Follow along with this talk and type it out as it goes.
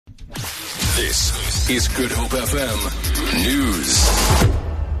This is Good Hope FM News.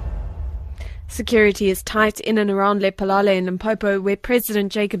 Security is tight in and around Lephalale in Limpopo, where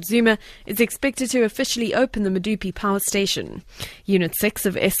President Jacob Zuma is expected to officially open the Medupi Power Station. Unit 6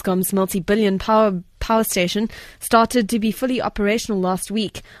 of Eskom's multi-billion power station started to be fully operational last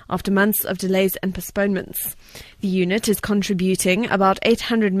week after months of delays and postponements. The unit is contributing about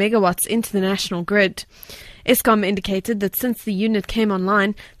 800 megawatts into the national grid. Eskom indicated that since the unit came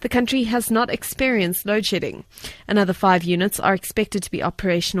online, the country has not experienced load shedding. Another 5 units are expected to be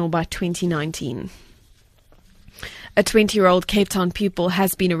operational by 2019. A 20-year-old Cape Town pupil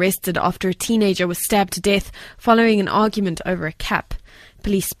has been arrested after a teenager was stabbed to death following an argument over a cap.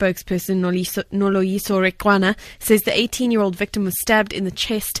 Police spokesperson Noloyiso Rekwana says the 18-year-old victim was stabbed in the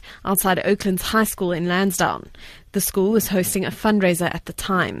chest outside Oakland's high school in Lansdowne. The school was hosting a fundraiser at the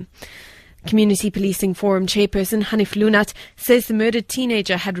time. Community Policing Forum chairperson Hanif Lunat says the murdered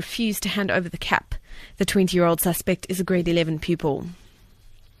teenager had refused to hand over the cap. The 20-year-old suspect is a grade 11 pupil.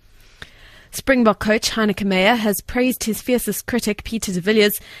 Springbok coach Heineke Meyer has praised his fiercest critic Peter de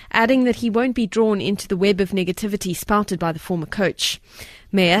Villiers, adding that he won't be drawn into the web of negativity spouted by the former coach.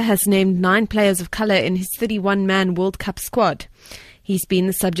 Meyer has named 9 players of colour in his 31-man World Cup squad. He's been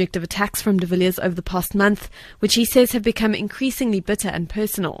the subject of attacks from de Villiers over the past month, which he says have become increasingly bitter and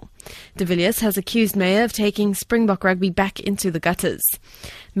personal. De Villiers has accused Meyer of taking Springbok rugby back into the gutters.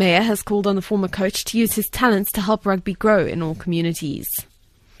 Meyer has called on the former coach to use his talents to help rugby grow in all communities.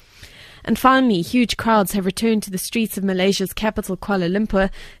 And finally, huge crowds have returned to the streets of Malaysia's capital Kuala Lumpur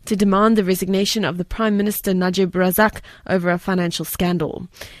to demand the resignation of the Prime Minister Najib Razak over a financial scandal.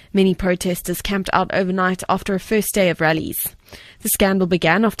 Many protesters camped out overnight after a first day of rallies. The scandal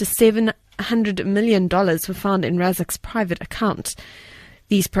began after $700 million were found in Razak's private account.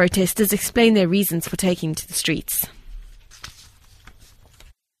 These protesters explain their reasons for taking to the streets.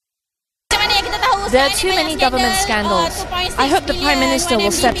 There are too many government scandals. I hope the Prime Minister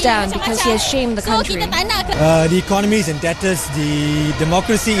will step down because he has shamed the country. The economy is in tatters. The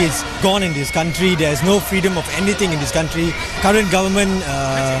democracy is gone in this country. There is no freedom of anything in this country. Current government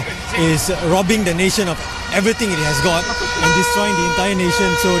is robbing the nation of everything it has got and destroying the entire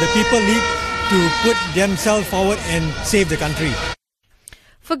nation. So the people need to put themselves forward and save the country.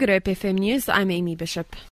 For Good Hope FM News, I'm Amy Bishop.